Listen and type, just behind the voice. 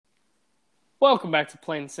Welcome back to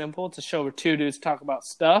Plain Simple. It's a show where two dudes talk about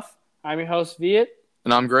stuff. I'm your host, Viet.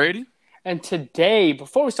 And I'm Grady. And today,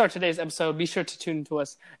 before we start today's episode, be sure to tune into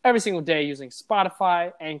us every single day using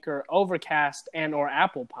Spotify, Anchor, Overcast, and or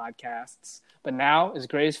Apple Podcasts. But now is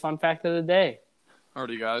Grady's fun fact of the day.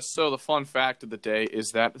 Alrighty, guys. So the fun fact of the day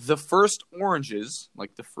is that the first oranges,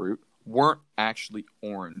 like the fruit, weren't actually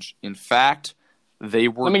orange. In fact, they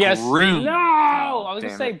were Let me guess. green. No! I was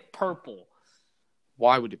going to say purple.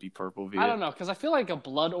 Why would it be purple, Viet? I don't know, because I feel like a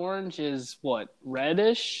blood orange is,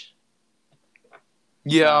 reddish?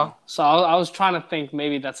 Yeah. So I was trying to think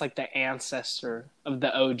maybe that's like the ancestor of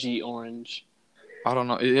the OG orange. I don't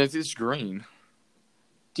know. It's green.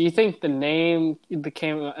 Do you think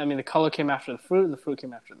the color came after the fruit, or the fruit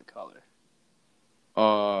came after the color?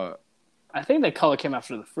 I think the color came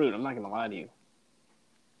after the fruit. I'm not going to lie to you.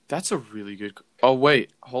 That's a really good... Oh,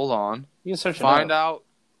 wait. Hold on. You can search it Find out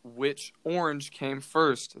which orange came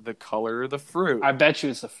first, the color or the fruit. I bet you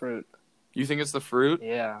it's the fruit. You think it's the fruit?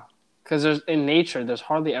 Yeah. Because in nature, there's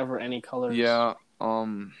hardly ever any colors. Yeah.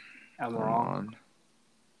 I'm wrong.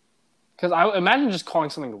 Because I imagine just calling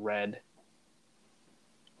something red.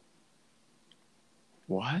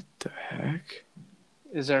 What the heck?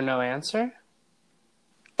 Is there no answer?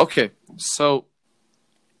 Okay, so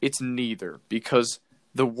it's neither, because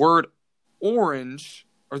the word orange,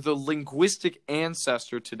 or the linguistic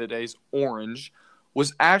ancestor to today's orange,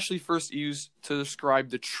 was actually first used to describe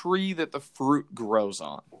the tree that the fruit grows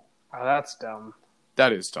on. Oh, that's dumb.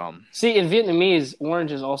 That is dumb. See, in Vietnamese,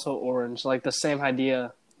 orange is also orange, like the same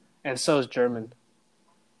idea, and so is German.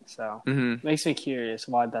 So, makes me curious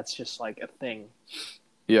why that's just like a thing.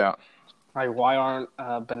 Yeah. Like, why aren't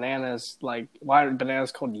bananas, why are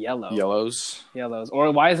bananas called yellow? Yellows. Or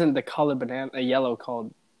why isn't the color yellow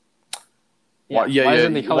called... Why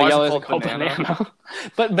isn't the color yellow called banana?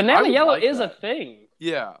 But banana yellow is a thing.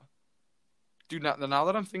 Yeah. Dude, now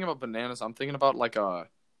that I'm thinking about bananas, I'm thinking about like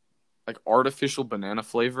artificial banana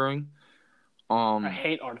flavoring. I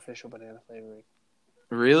hate artificial banana flavoring.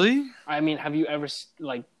 Really? I mean, have you ever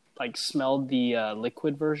smelled the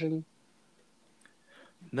liquid version?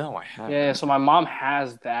 No, I haven't. Yeah, so my mom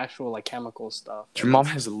has the actual chemical stuff. Your mom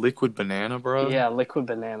has a liquid banana, bro? Yeah, liquid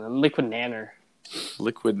banana, liquid nanner.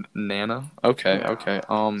 Liquid nana? Okay, yeah. Okay.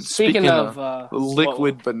 Speaking of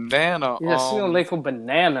liquid banana. Yeah, speaking of liquid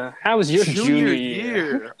banana, how was your junior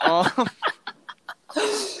year?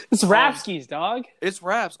 It's Rapskis, dog. It's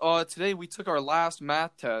Raps. Today we took our last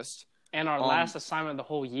math test. And our last assignment of the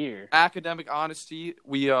whole year. Academic honesty.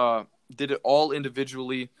 We did it all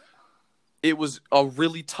individually. It was a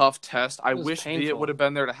really tough test. I wish Viet would have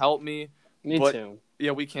been there to help me. Me too.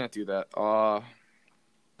 Yeah, we can't do that.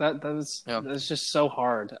 That's just so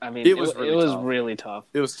hard. I mean, it was really tough.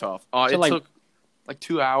 It was tough. It took like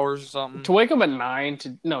 2 hours or something. To wake up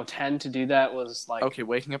at 10 to do that was like... Okay,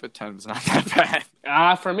 waking up at 10 was not that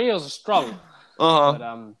bad. For me, it was a struggle.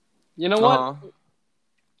 But, you know what?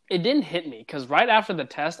 It didn't hit me, because right after the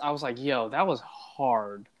test, I was like, yo, that was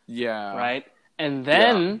hard. Yeah. Right? And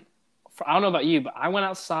then, I don't know about you, but I went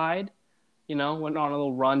outside, went on a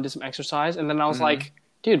little run, did some exercise, and then I was like,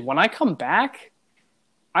 dude, when I come back,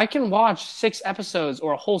 I can watch 6 episodes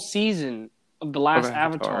or a whole season of The Last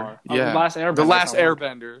Avatar. Yeah. The Last Airbender. The Last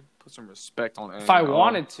Airbender. Put some respect on it. If I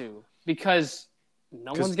wanted to, because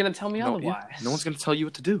no one's going to tell me otherwise. Yeah, no one's going to tell you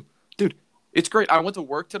what to do. Dude, it's great. I went to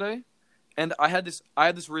work today, and I had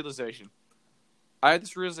this realization. I had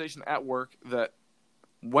this realization at work that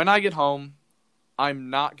when I get home, I'm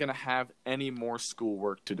not going to have any more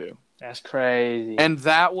schoolwork to do. That's crazy. And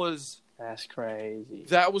that's crazy.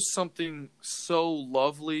 That was something so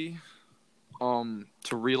lovely to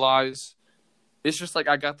realize. It's just like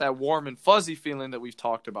I got that warm and fuzzy feeling that we've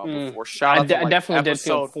talked about before. I definitely did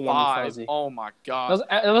feel warm and fuzzy. Oh my god.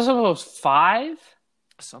 It was almost 5?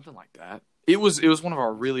 Something like that. It was one of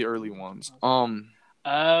our really early ones. Oh,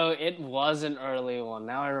 it was an early one.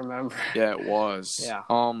 Now I remember. Yeah, it was. Yeah.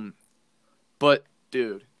 But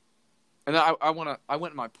dude, and I went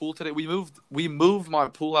in my pool today. We moved my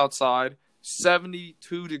pool outside.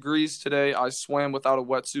 72 degrees today. I swam without a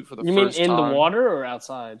wetsuit for the first time. You mean in the water or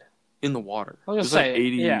outside? In the water. I was gonna say,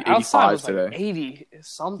 80, outside 85 was today. Like 80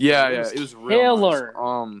 something. Yeah, it was real killer.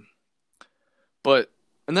 Nice.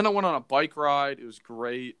 And then I went on a bike ride. It was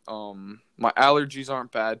great. My allergies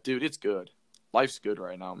aren't bad, dude. It's good. Life's good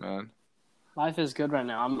right now, man. Life is good right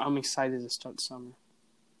now. I'm excited to start summer.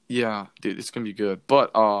 Yeah, dude, it's gonna be good.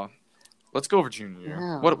 But let's go over junior year.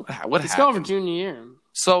 Yeah. What Let's go over junior year.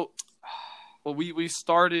 So, we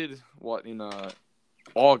started in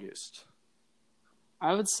August.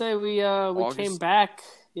 I would say we came back,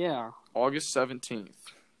 yeah. August 17th.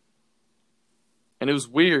 And it was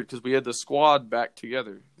weird because we had the squad back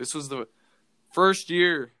together. This was the first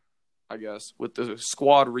year, I guess, with the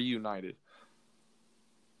squad reunited.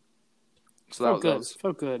 So Felt good.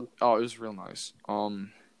 Felt good. Oh, it was real nice.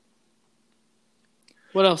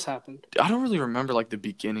 What else happened? I don't really remember like the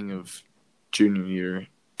beginning of junior year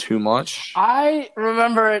too much. I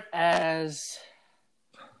remember it as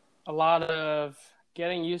a lot of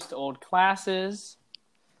getting used to old classes,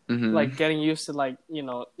 like getting used to like, you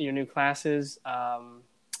know, your new classes.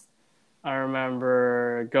 I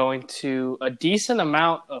remember going to a decent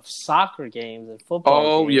amount of soccer games and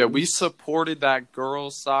football games. Yeah, we supported that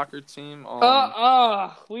girls' soccer team.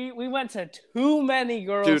 We went to too many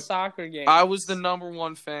girls' soccer games. I was the number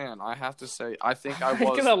one fan, I have to say. I think I was. I'm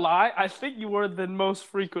not gonna lie, I think you were the most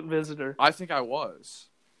frequent visitor. I think I was.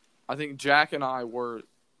 I think Jack and I were.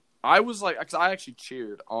 I was like, because I actually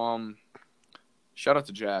cheered. Shout out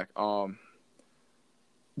to Jack.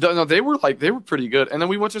 No, they were pretty good. And then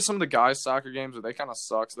we went to some of the guys' soccer games, but they kind of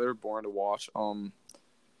sucked. So they were boring to watch.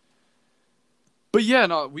 But yeah,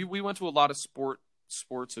 no, we went to a lot of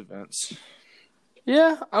sports events.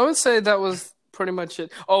 Yeah, I would say that was pretty much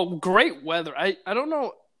it. Oh, great weather. I don't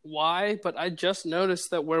know why, but I just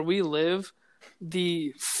noticed that where we live,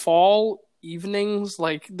 the fall evenings,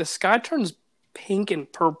 like the sky turns pink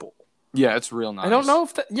and purple. Yeah, it's real nice. I don't know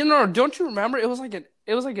if that, you know, don't you remember? It was like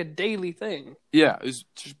a daily thing. Yeah, it was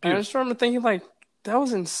just beautiful. I just remember thinking like that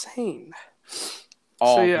was insane.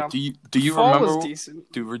 Oh, so, yeah. Do you fall remember? Was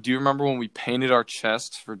decent. Do you remember when we painted our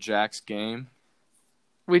chests for Jack's game?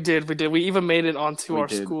 We did. We even made it onto our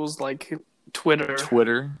school's like Twitter.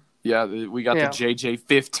 Yeah, we got the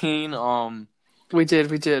JJ15. We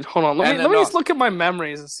did. Hold on. Let me just look at my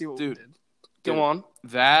memories and see what we did. Go on.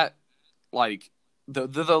 That like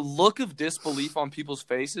the look of disbelief on people's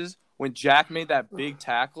faces when Jack made that big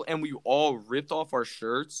tackle and we all ripped off our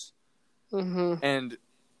shirts and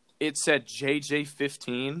it said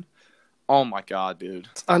JJ15. Oh my god, dude!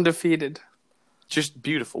 It's undefeated. Just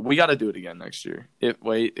beautiful. We got to do it again next year.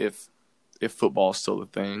 If football's still a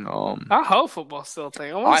thing. I hope football's still a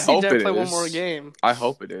thing. I want to see Jack play one more game. I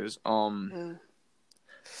hope it is.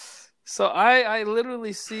 So I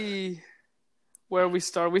literally see where we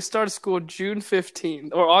start. We started school June 15th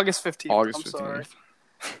or August 15th. August 15th.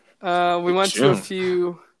 Sorry. We went to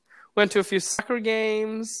a few soccer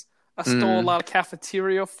games. I stole a lot of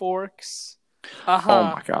cafeteria forks.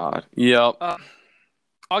 Oh my god. Yep.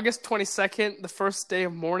 August 22nd, the first day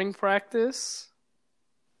of morning practice.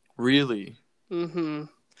 Really? Mm-hmm.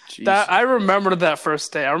 That I remember that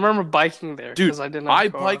first day. I remember biking there because I didn't have a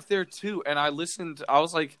car. Biked there too, and I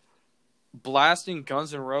was like blasting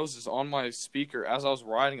Guns N' Roses on my speaker as I was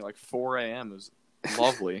riding at like 4 a.m. It was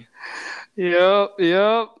lovely. Yep.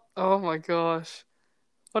 Oh my gosh.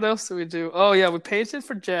 What else did we do? Oh yeah, we painted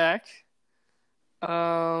for Jack.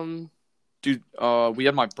 Dude, we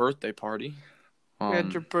had my birthday party. We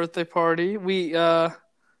had your birthday party.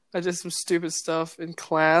 I did some stupid stuff in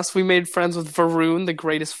class. We made friends with Varun, the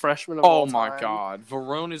greatest freshman of all time. Oh my god.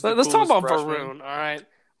 Varun is the Let's coolest talk about freshman. Varun, all right?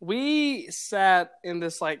 We sat in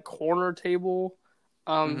this like corner table,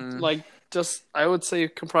 like just I would say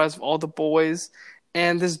comprised of all the boys.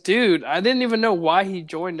 And this dude, I didn't even know why he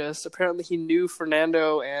joined us. Apparently he knew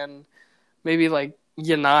Fernando and maybe like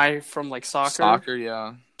Yanai from like soccer. Soccer,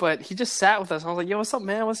 yeah. But he just sat with us. I was like, "Yo, what's up,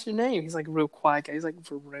 man? What's your name?" He's like a real quiet guy. He's like,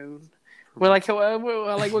 Varun. We're like,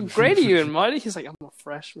 what grade are you in, Muddy? He's like, I'm a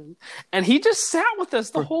freshman. And he just sat with us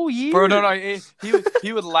the whole year. Bro, no,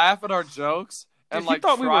 he would laugh at our jokes and like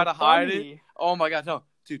try to hide it. Oh my god, no.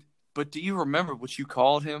 Dude, but do you remember what you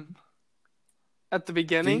called him? At the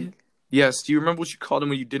beginning? Yes, do you remember what you called him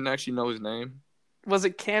when you didn't actually know his name? Was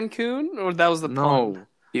it Cancun or that was the pun? No,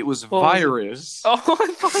 it was Virus. I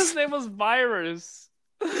thought his name was Virus.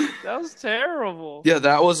 That was terrible. Yeah,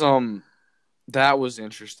 that was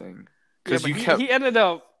interesting. Because he ended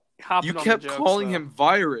up hopping on the jokes. You kept calling him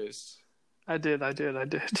Virus. I did.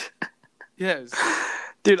 Yes.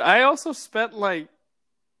 Dude, I also spent like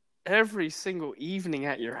every single evening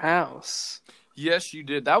at your house. Yes, you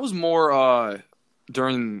did. That was more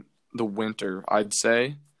during the winter, I'd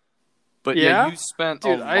say. But yeah you spent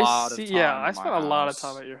a lot of time I spent a lot of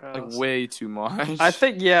time at your house. Like way too much. I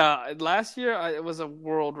think, last year it was a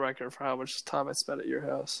world record for how much time I spent at your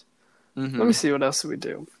house. Mm-hmm. Let me see what else we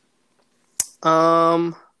do.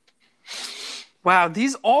 Wow,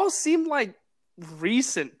 these all seem like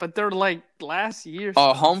recent, but they're like last year.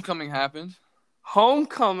 Homecoming happened.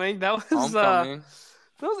 Homecoming, that was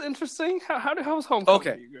interesting. How was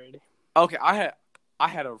homecoming, Grady? Okay, I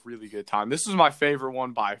had a really good time. This was my favorite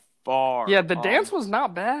one by far. Yeah, the dance was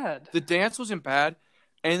not bad. The dance wasn't bad,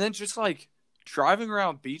 and then just like driving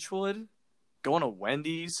around Beechwood, going to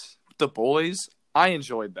Wendy's with the boys. I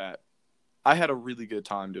enjoyed that. I had a really good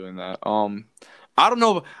time doing that. I don't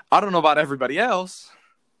know about everybody else.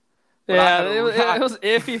 Yeah, it was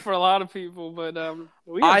iffy for a lot of people, but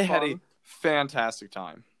I had a fantastic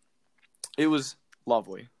time. It was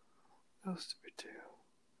lovely. That was stupid too.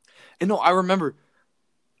 And no, I remember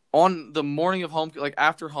on the morning of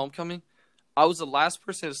after homecoming, I was the last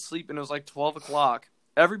person to sleep, and it was like 12 o'clock.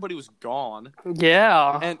 Everybody was gone.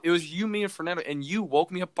 Yeah. And it was you, me, and Fernando, and you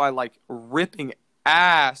woke me up by like ripping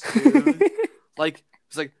ass, dude.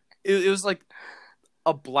 It was like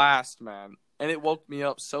a blast, man. And it woke me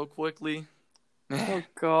up so quickly. Oh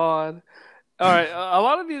God! All right, a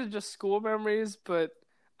lot of these are just school memories, but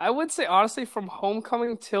I would say honestly, from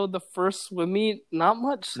homecoming till the first swim meet, not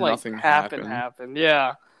much Nothing happened.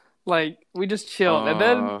 Yeah, like we just chilled, and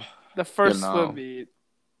then the first swim meet.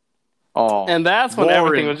 Oh, and that's when boring.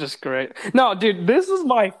 everything was just great. No, dude, this is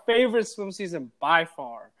my favorite swim season by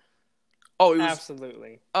far. Oh, it was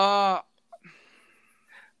absolutely.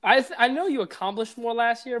 I know you accomplished more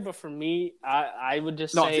last year, but for me, I would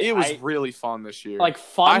just say it was really fun this year. Like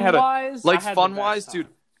fun-wise, dude,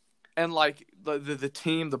 and like the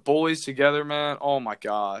team, the boys together, man. Oh my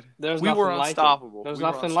God, we were unstoppable. There's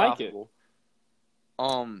nothing like it.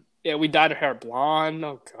 Yeah, we dyed our hair blonde.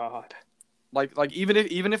 Oh God. Like even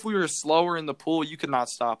if we were slower in the pool, you could not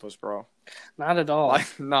stop us, bro. Not at all.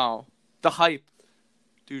 No, the hype.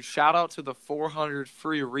 Dude, shout out to the 400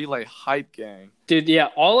 free relay hype gang. Dude, yeah,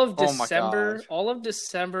 all of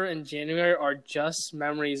December and January are just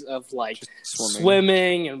memories of like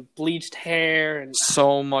swimming and bleached hair and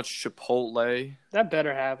so much Chipotle. That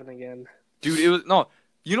better happen again. Dude,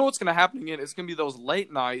 you know what's gonna happen again? It's gonna be those late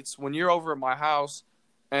nights when you're over at my house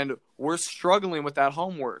and we're struggling with that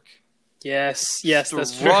homework. Yes, that's true.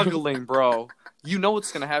 Struggling, bro. You know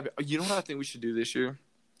what's gonna happen. You know what I think we should do this year?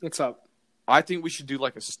 What's up? I think we should do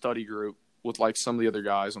like a study group with like some of the other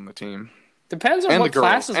guys on the team. Depends on what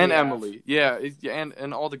classes we have. And Emily. Yeah,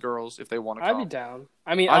 and all the girls if they want to come. I'd be down.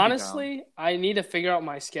 I mean, honestly, I need to figure out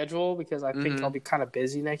my schedule because I think I'll be kind of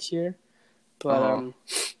busy next year. But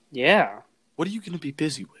yeah. What are you going to be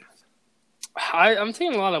busy with? I'm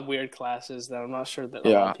taking a lot of weird classes that I'm not sure that a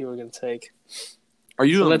lot of people are going to take. Are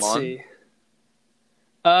you doing Let's see.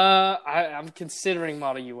 I'm considering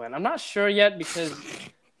Model UN. I'm not sure yet because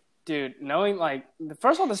dude, knowing like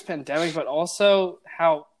first of all this pandemic, but also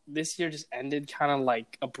how this year just ended kind of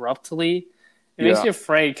like abruptly, it makes me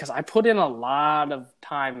afraid because I put in a lot of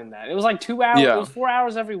time in that. It was like 2 hours, it was 4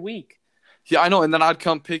 hours every week. Yeah, I know, and then I'd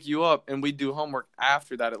come pick you up and we'd do homework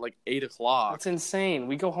after that at like 8 o'clock. That's insane.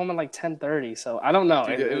 We go home at like 10:30, so I don't know.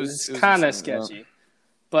 Dude, it was kind of sketchy. Yeah.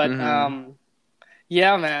 But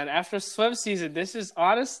yeah, man, after swim season, this is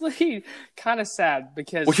honestly kind of sad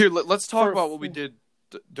because well, here, let's talk about what we did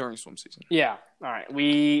during swim season. Yeah. All right.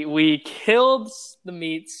 We killed the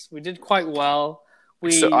meets. We did quite well.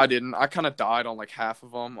 I didn't. I kind of died on like half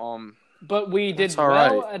of them. But we did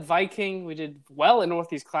well at Viking. We did well at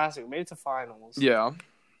Northeast Classic. We made it to finals. Yeah.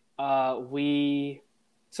 So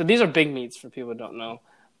these are big meets for people who don't know.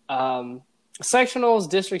 Sectionals,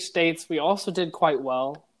 district, states. We also did quite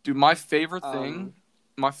well. Dude, my favorite thing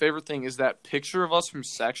is that picture of us from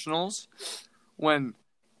sectionals when.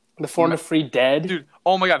 The 400 free dead. Dude,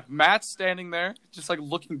 oh my God. Matt's standing there just like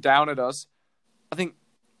looking down at us. I think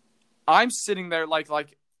I'm sitting there like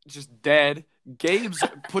just dead. Gabe's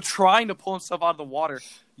trying to pull himself out of the water.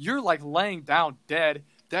 You're like laying down dead.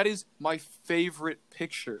 That is my favorite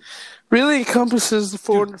picture. Really encompasses the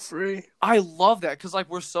 400 free. I love that because like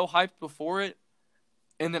we're so hyped before it.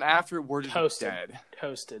 And then after we're just dead.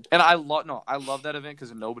 Toasted. And I love that event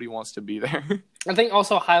because nobody wants to be there. I think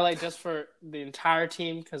also highlight just for the entire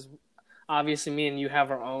team because obviously me and you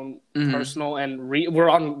have our own personal and we're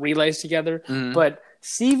on relays together. But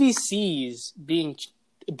CVCs being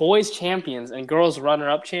boys champions and girls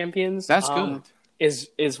runner-up champions. That's good.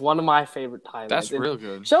 Is one of my favorite highlights. That's real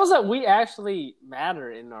good. Shows that we actually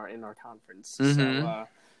matter in our conference. So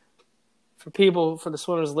for the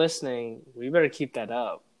swimmers listening, we better keep that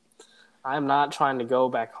up. I'm not trying to go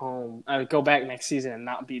back next season and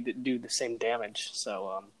not do the same damage.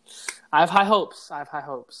 So I have high hopes.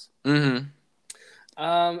 And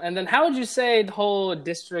then how would you say the whole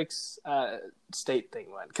district's state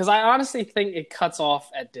thing went? Because I honestly think it cuts off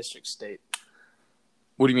at district state.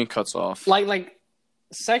 What do you mean cuts off? Like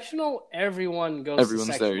sectional, everyone's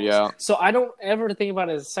there, yeah. So I don't ever think about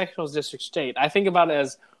it as sectionals, district state. I think about it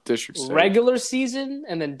as district state. Regular season,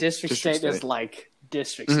 and then district state is like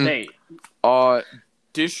district state.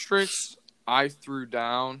 Districts I threw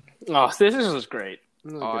down. Oh, this was great.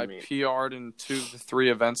 I PR'd in 2 of the 3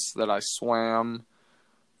 events that I swam.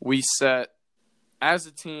 We set as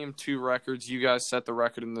a team, 2 records. You guys set the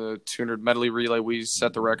record in the 200 medley relay. We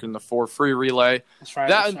set the record in the 4 free relay. That's right.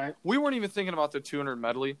 That's right. We weren't even thinking about the 200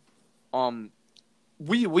 medley.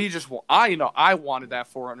 We just I wanted that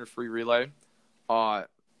 400 free relay. I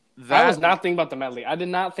was not thinking about the medley. I did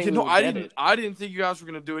not think. I didn't think you guys were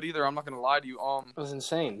gonna do it either. I'm not gonna lie to you. It was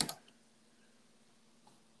insane.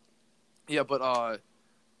 Yeah, but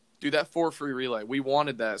dude, that 4 free relay, we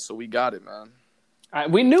wanted that, so we got it, man.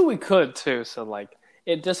 We knew we could too, so like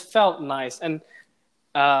it just felt nice, and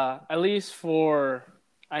at least for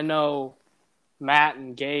I know Matt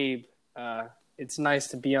and Gabe, it's nice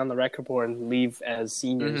to be on the record board and leave as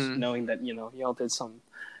seniors, knowing that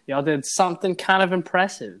y'all did something kind of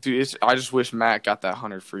impressive. Dude, I just wish Matt got that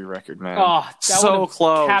 100 free record, man. Oh, that so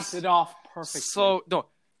close. Capped it off perfectly. So no,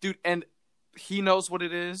 dude, and he knows what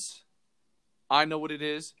it is. I know what it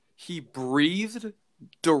is. He breathed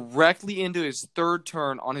directly into his third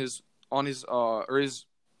turn on his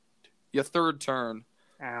third turn.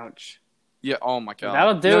 Ouch. Yeah. Oh my god.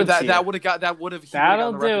 That'll do it. That would have.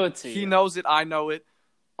 That'll do it to you. He knows it. I know it.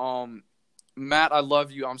 Matt, I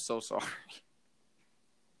love you. I'm so sorry.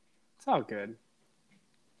 It's all good.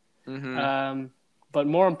 But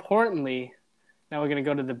more importantly, now we're gonna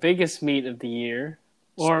go to the biggest meet of the year,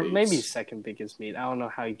 or maybe second biggest meet. I don't know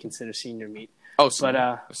how you consider senior meet. Oh,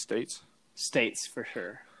 but states. States for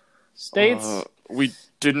sure. States. We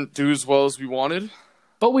didn't do as well as we wanted.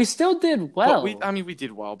 But we still did well. We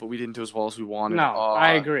did well, but we didn't do as well as we wanted. No,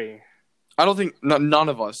 I agree. I don't think none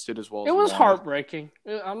of us did as well. It was heartbreaking.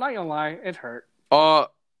 I'm not gonna lie, it hurt.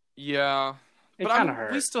 Yeah. It kind of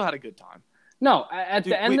hurt. We still had a good time. No, at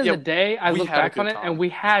the end of the day, I look back on it, and we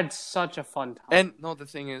had such a fun time. And no, the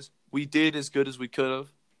thing is, we did as good as we could have.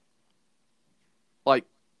 Like,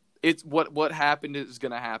 it's what happened is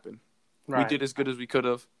gonna happen. Right. We did as good as we could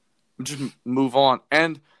have. Just move on.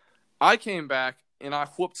 And I came back and I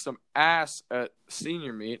whooped some ass at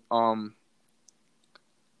senior meet.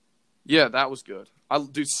 Yeah, that was good.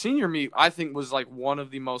 Dude, senior meet I think was like one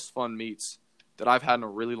of the most fun meets that I've had in a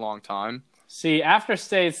really long time. See, after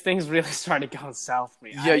states, things really started going south for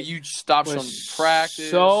me. Yeah, you stopped some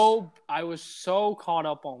practice. I was so caught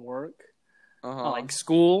up on work, like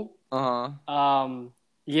school.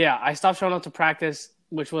 Yeah, I stopped showing up to practice,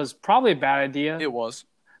 which was probably a bad idea. It was.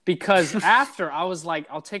 Because after, I was like,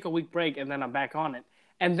 I'll take a week break, and then I'm back on it.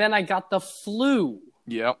 And then I got the flu.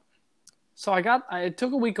 Yep. So I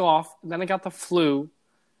took a week off, and then I got the flu.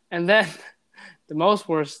 And then the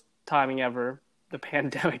worst timing ever, the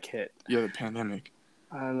pandemic hit. Yeah, the pandemic.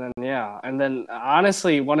 And then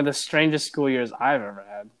honestly, one of the strangest school years I've ever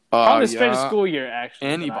had. Probably the strangest school year, actually.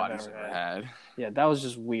 Anybody's ever had. Yeah, that was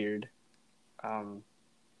just weird. I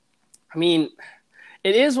mean,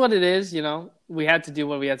 it is what it is, We had to do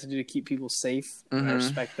what we had to do to keep people safe. I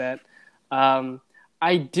respect that.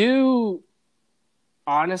 I do,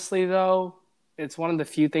 honestly, though, it's one of the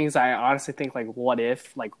few things I honestly think, like, what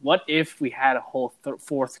if we had a whole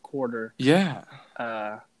fourth quarter? Yeah.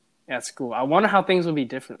 At school. I wonder how things would be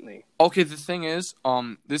differently. Okay, the thing is,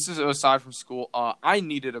 this is aside from school. I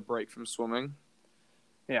needed a break from swimming.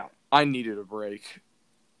 Yeah. I needed a break.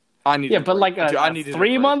 But like a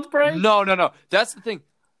 3-month break? No. That's the thing.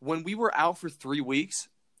 When we were out for 3 weeks,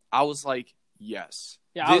 I was like, yes.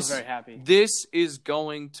 Yeah, I was very happy. This is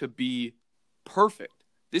going to be perfect.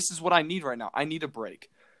 This is what I need right now. I need a break.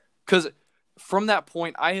 Because from that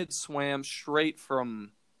point, I had swam straight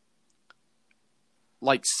from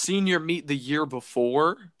like senior meet the year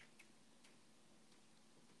before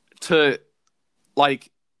to like,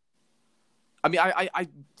 I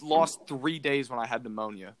lost 3 days when I had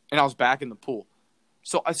pneumonia, and I was back in the pool.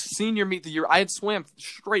 So a senior meet the year, I had swam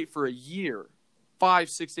straight for a year,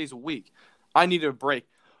 5-6 days a week. I needed a break.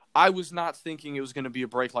 I was not thinking it was going to be a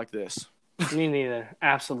break like this. Me neither.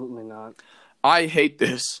 Absolutely not. I hate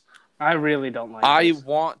this. I really don't like this. I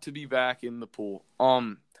want to be back in the pool.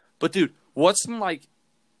 But dude, what's some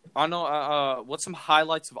what's some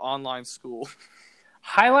highlights of online school?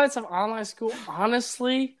 Highlights of online school?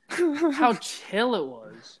 Honestly, how chill it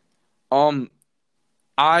was.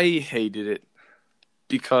 I hated it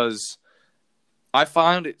because I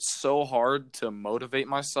found it so hard to motivate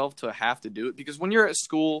myself to have to do it. Because when you're at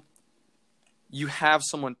school, you have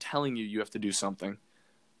someone telling you have to do something.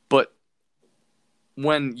 But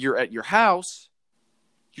when you're at your house,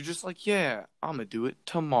 you're just like, yeah, I'm going to do it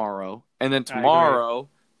tomorrow. And then tomorrow,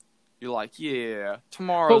 you're like, yeah,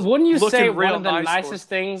 tomorrow. But wouldn't you say one of the nicest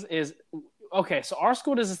things is, okay, so our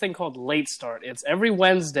school does this thing called late start. It's every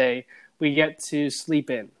Wednesday we get to sleep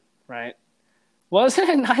in, right? Wasn't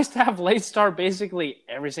it nice to have late start basically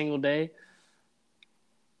every single day?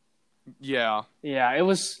 Yeah. Yeah, it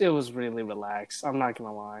was really relaxed. I'm not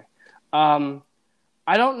gonna lie.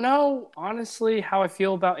 I don't know honestly how I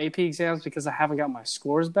feel about AP exams because I haven't got my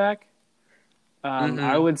scores back. I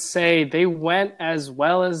Mm-hmm. would say they went as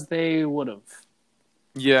well as they would have.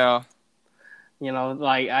 Yeah. You know,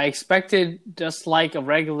 like I expected, just like a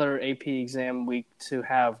regular AP exam week, to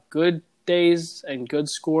have good days and good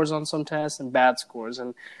scores on some tests and bad scores,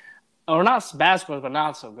 and or not bad scores, but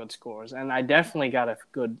not so good scores. And I definitely got a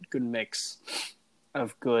good mix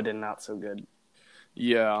of good and not so good.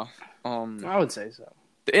 Yeah. I would say so.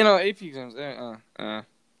 AP exams.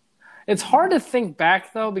 It's hard to think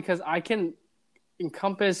back though because I can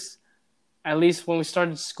encompass at least when we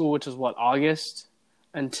started school, which was what August,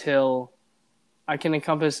 until I can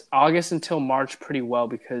encompass August until March pretty well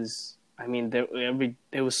because I mean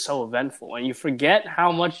it was so eventful and you forget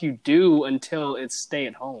how much you do until it's stay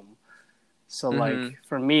at home. So like Mm-hmm.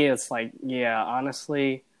 for me, it's like yeah,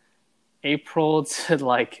 honestly, April to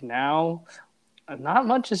like now, not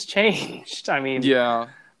much has changed. I mean, Yeah.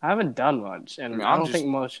 I haven't done much, I mean, and I don't think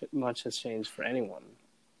much has changed for anyone.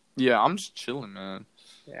 I'm just chilling, man.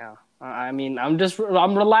 Yeah, I mean, I'm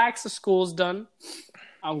relaxed. The school's done.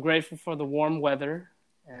 I'm grateful for the warm weather,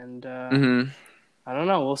 and Mm-hmm. I don't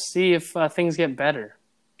know. We'll see if things get better.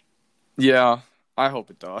 Yeah. I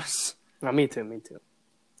hope it does. Me too. Me too.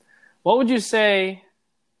 What would you say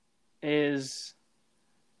is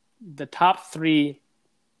the top 3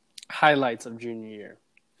 highlights of junior year?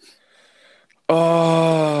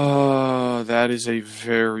 Oh, that is a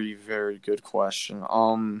very, very good question.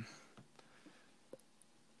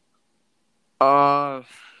 Uh,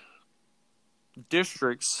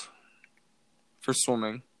 Districts for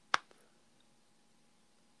swimming.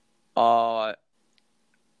 Uh,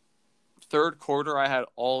 Third quarter, I had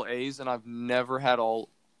all A's, and I've never had all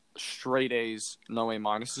straight A's, no A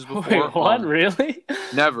minuses before. Wait, what? Really?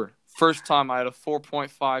 Never. First time I had a 4.5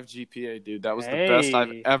 GPA, dude. That was the best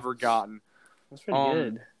I've ever gotten. That's pretty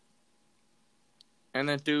good. And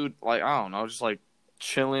then, dude, like, I don't know, just like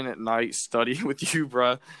chilling at night, studying with you,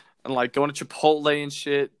 bruh, and like going to Chipotle and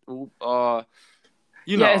shit.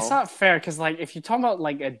 You know. It's not fair because like if you talk about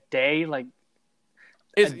like a day, like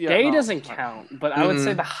doesn't count. But I would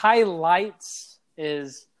say the highlights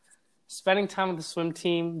is spending time with the swim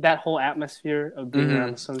team, that whole atmosphere of being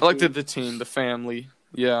around the swim team. I like the team, the family.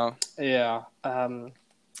 Yeah. Yeah.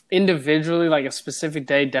 Individually, like a specific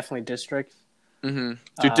day, definitely district. Dude,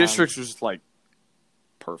 districts was like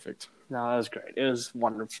perfect. No, that was great. It was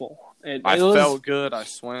wonderful. I felt good. I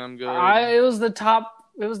swam good.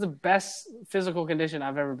 It was the best physical condition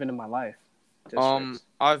I've ever been in my life. Districts.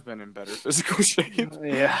 I've been in better physical shape.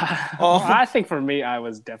 Yeah. I think for me, I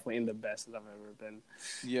was definitely in the best that I've ever been.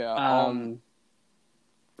 Yeah.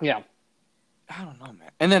 Yeah. I don't know,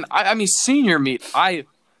 man. And then I mean, senior meet, I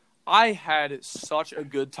had such a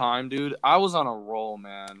good time, dude. I was on a roll,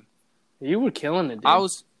 man. You were killing it, dude. I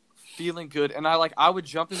was feeling good, and I would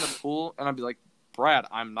jump in the pool, and I'd be like, Brad,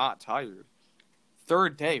 I'm not tired.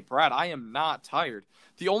 Third day, Brad, I am not tired.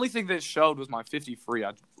 The only thing that showed was my 50 free.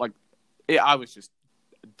 I was just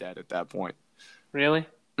dead at that point. Really?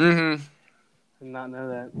 Mm-hmm. I did not know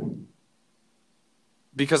that.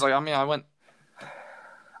 Because, like, I mean, I went...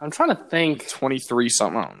 I'm trying to think. 23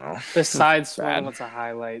 something, I don't know. Besides swimming, what's a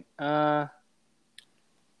highlight?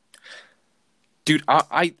 Dude,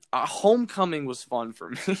 I homecoming was fun for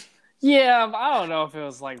me. Yeah, but I don't know if it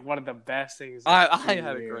was like one of the best things. I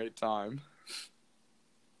had a great time.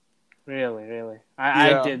 Really.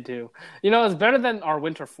 I did too. You know, it's better than our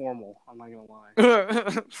winter formal. I'm not gonna lie.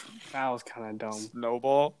 That was kind of dumb.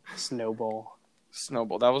 Snowball.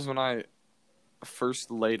 Snowball. That was when I first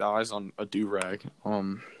laid eyes on a do-rag.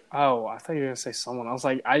 Oh, I thought you were gonna say someone. I was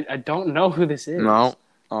like, I don't know who this is. No.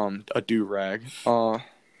 A do-rag.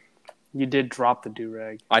 You did drop the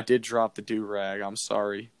do-rag. I did drop the do-rag. I'm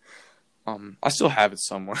sorry. I still have it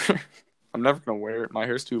somewhere. I'm never gonna wear it. My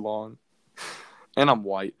hair's too long, and I'm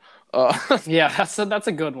white. Yeah, that's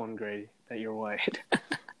a good one, Grady. That you're white.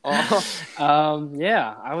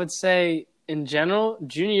 Yeah, I would say in general,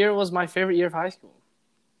 junior year was my favorite year of high school.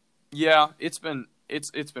 Yeah, it's been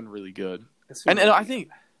really good. And I think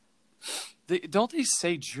don't they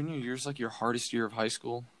say junior year is like your hardest year of high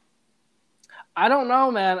school? I don't know,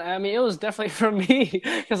 man. I mean, it was definitely for me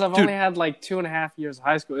because I've only had like 2.5 years of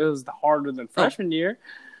high school. It was harder than freshman year.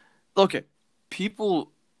 Okay,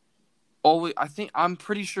 people I'm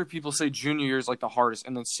pretty sure people say junior year is like the hardest,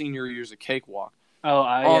 and then senior year is a cakewalk. Oh,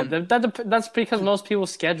 yeah. That's because most people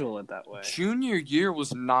schedule it that way. Junior year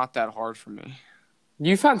was not that hard for me.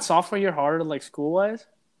 You found sophomore year harder, like school wise?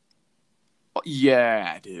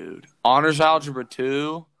 Yeah, dude. Honors algebra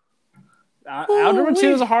 2. Algebra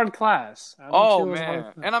 2 is a hard class. Oh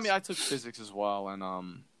man, and I mean I took physics as well,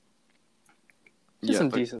 and just some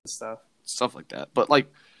decent stuff like that. But like,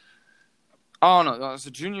 I don't know. So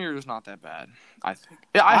junior year was not that bad. I think.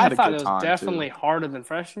 Yeah, I had a good time. It was definitely harder than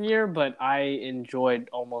freshman year, but I enjoyed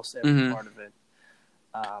almost every part of it.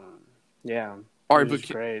 Yeah. All right, but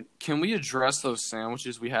can we address those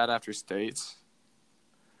sandwiches we had after States?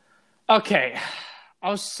 Okay, I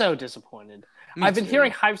was so disappointed. I've been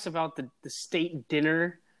hearing hypes about the state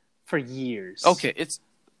dinner for years. Okay, it's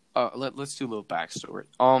let's do a little backstory.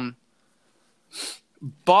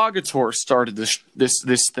 Bogator started this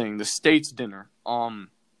thing, the state's dinner.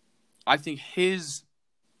 I think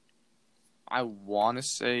I want to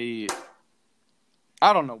say,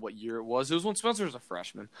 I don't know what year it was. It was when Spencer was a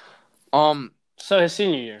freshman. So his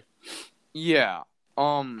senior year. Yeah.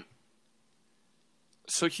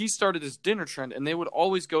 So he started this dinner trend, and they would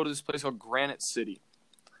always go to this place called Granite City.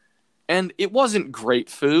 And it wasn't great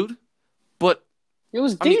food, but it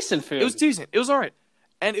was decent food. It was decent. It was all right.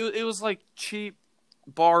 And it was like cheap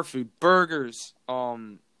bar food, burgers,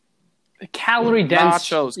 calorie dense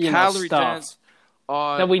nachos, calorie dense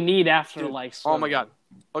that we need after like swimming. Oh my god.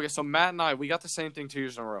 Okay, so Matt and I, we got the same thing 2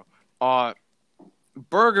 years in a row.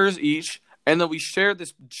 Burgers each, and then we shared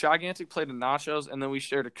this gigantic plate of nachos, and then we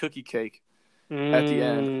shared a cookie cake at the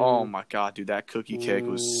end. Oh my god, dude, that cookie cake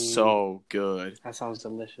was so good. That sounds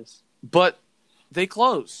delicious. But they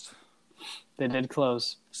closed. They did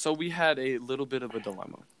close. So we had a little bit of a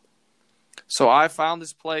dilemma. So I found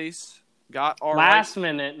this place, got all last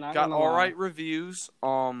minute, got all right reviews.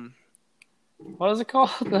 What is it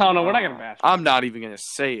called? No, we're not gonna bash it. I'm not even gonna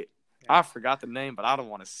say it. Yeah. I forgot the name, but I don't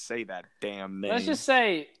want to say that damn name. Let's just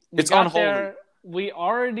say it's unholy. There, we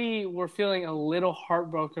already were feeling a little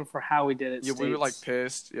heartbroken for how we did it. Yeah, we were like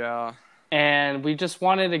pissed. Yeah, and we just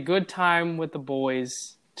wanted a good time with the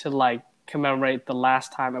boys to like commemorate the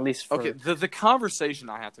last time, at least. Okay, the conversation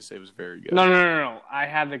I have to say was very good. No. I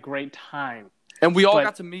had a great time, and we all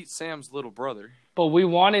got to meet Sam's little brother. But we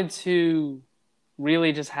wanted to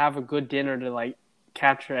really just have a good dinner to like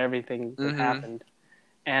capture everything that happened.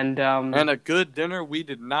 And a good dinner we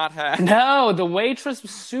did not have. No, the waitress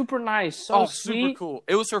was super nice, so sweet. Super cool.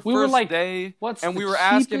 It was her first day, and we were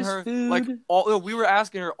asking her we were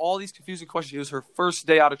asking her all these confusing questions. It was her first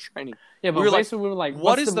day out of training. Yeah, but we were like,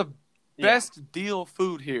 "What is the best deal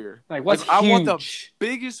food here? Like, what's I want the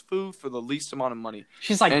biggest food for the least amount of money."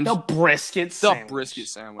 She's like, "The brisket sandwich." The brisket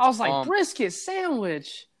sandwich. I was like, "Brisket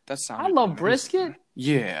sandwich." That sounded. I love brisket.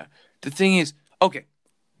 Yeah. The thing is, okay,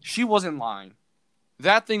 she wasn't lying.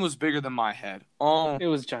 That thing was bigger than my head. It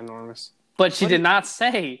was ginormous. But she did not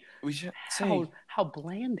say how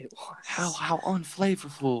bland it was. How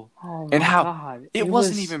unflavorful. Oh and my how God. It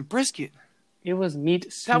wasn't even brisket. It was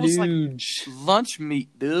meat sludge. That was like lunch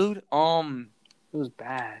meat, dude. It was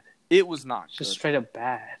bad. It was not good. Just straight up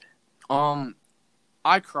bad.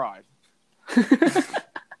 I cried.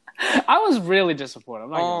 I was really disappointed. I'm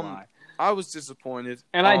not gonna lie. I was disappointed.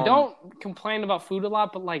 And I don't complain about food a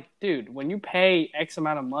lot, but like, dude, when you pay X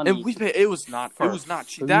amount of money, it was not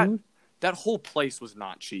cheap. That whole place was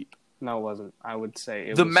not cheap. No, it wasn't. I would say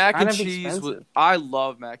it was mac and cheese was. I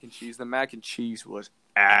love mac and cheese. The mac and cheese was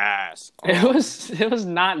ass. It was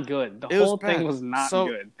not good. The whole thing was not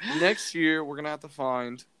good. Next year we're gonna have to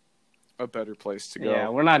find a better place to go. Yeah,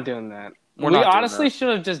 we're not doing that. We honestly should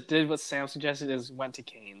have just did what Sam suggested, is went to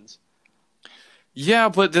Cane's. Yeah,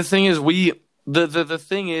 but the thing is, the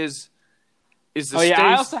thing is the state.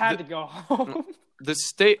 I also had to go home. The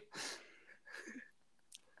state.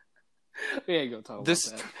 Yeah, go talk about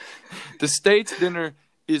that. The state's dinner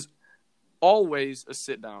is always a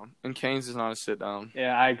sit down, and Cane's is not a sit down.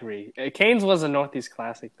 Yeah, I agree. Cane's was a Northeast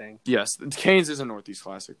Classic thing. Yes, Cane's is a Northeast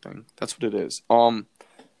Classic thing. That's what it is.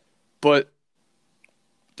 But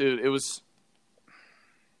dude, it was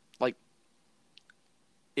like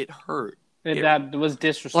it hurt. That was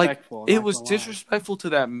disrespectful. Like, it was disrespectful to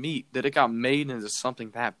that meat that it got made into something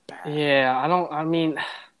that bad. Yeah, I mean,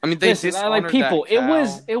 they dishonored like people. That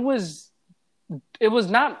cow. It was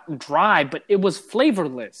not dry, but it was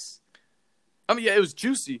flavorless. I mean, yeah, it was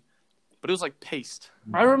juicy, but it was like paste.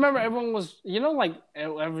 I remember everyone was, like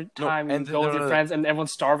every time you go with your friends and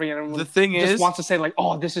everyone's starving and everyone just wants to say like,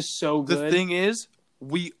 "Oh, this is so good." The thing is,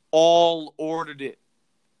 we all ordered it.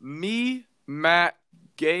 Me, Matt,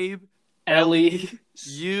 Gabe, Ellie,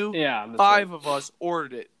 you, 5 of us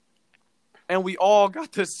ordered it, and we all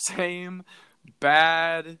got the same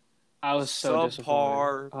bad. I was so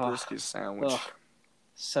disappointed. Brisket sandwich.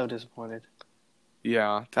 So disappointed.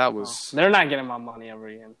 Yeah, that was. They're not getting my money ever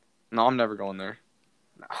again. No, I'm never going there.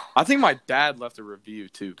 No. I think my dad left a review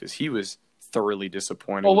too because he was thoroughly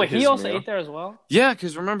disappointed. Oh, with wait, he his also meal. ate there as well? Yeah,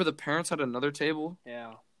 because remember the parents had another table?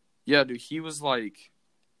 Yeah. Yeah, dude, he was like,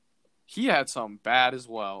 he had something bad as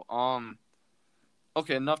well.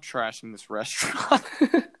 Okay, enough trashing this restaurant.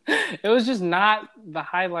 It was just not the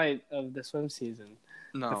highlight of the swim season.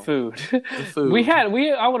 No, The food. the food.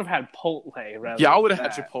 I would have had Chipotle rather. Yeah, I would have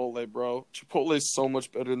than had that. Chipotle, bro. Chipotle is so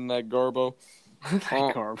much better than that Garbo.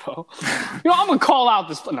 Garbo. I'm gonna call out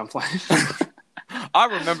this. No, I'm playing. I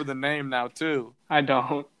remember the name now too. I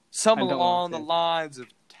don't. Something I don't along the want to. lines of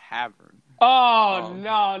tavern. Oh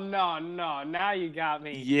no! Now you got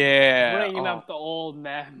me. Yeah, Bringing up the old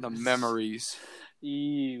memories. the memories.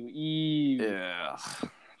 Ew. Yeah,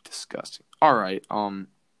 disgusting. All right.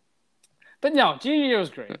 But no, junior year was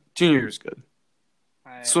great. Junior year was good.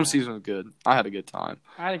 Swim season was good. I had a good time.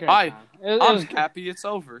 I had a great time. I'm happy it's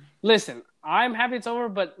over. Listen, I'm happy it's over,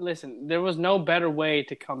 but listen, there was no better way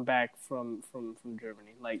to come back from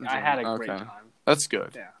Germany. Like, I had a great time. That's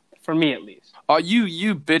good. Yeah, for me at least.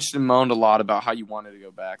 You bitched and moaned a lot about how you wanted to go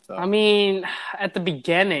back, though. I mean, at the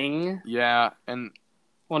beginning. Yeah, and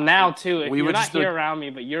well, now too. If we you're would not just here around me,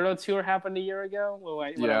 but Euro Tour happened a year ago.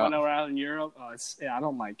 When I went around in Europe, I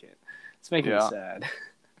don't like it. It's making me sad.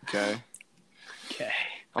 Okay. Okay.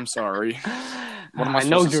 I'm sorry. What am I I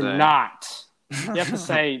know supposed to you're say? not. You have to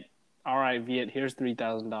say, all right, Viet, here's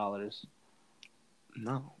 $3,000.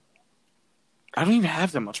 No. I don't even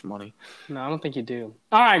have that much money. No, I don't think you do.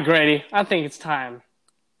 All right, Grady. I think it's time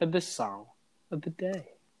for this song of the day.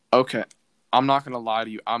 Okay. I'm not going to lie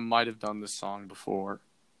to you. I might have done this song before.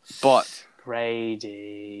 But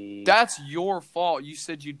Grady. that's your fault. You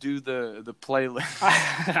said you do the playlist.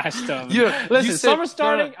 I still listen, summer's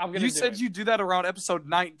starting. I'm going to do it. You said you do that around episode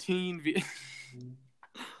 19.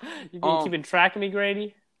 You been keeping track of me,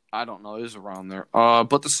 Grady? I don't know. It is around there.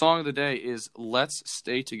 But the song of the day is Let's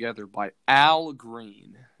Stay Together by Al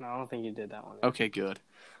Green. No, I don't think you did that one. Okay, good.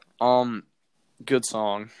 Good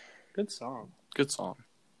song. Good song. Good song.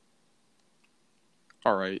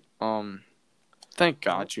 All right. Thank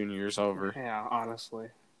God junior year's over. Yeah, honestly.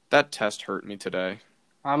 That test hurt me today.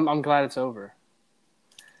 I'm glad it's over.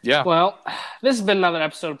 Yeah. Well, this has been another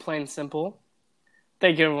episode of Plain Simple.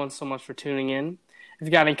 Thank you everyone so much for tuning in. If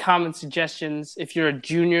you got any comments, suggestions, if you're a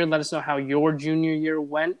junior, let us know how your junior year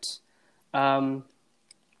went.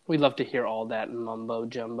 We'd love to hear all that mumbo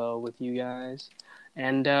jumbo with you guys.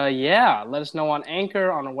 And let us know on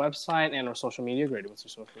Anchor, on our website, and our social media. Grady, what's your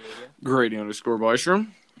social media?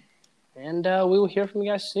 Grady_Bystrom. And we will hear from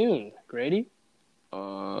you guys soon. Grady?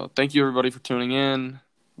 Thank you everybody for tuning in.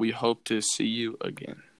 We hope to see you again.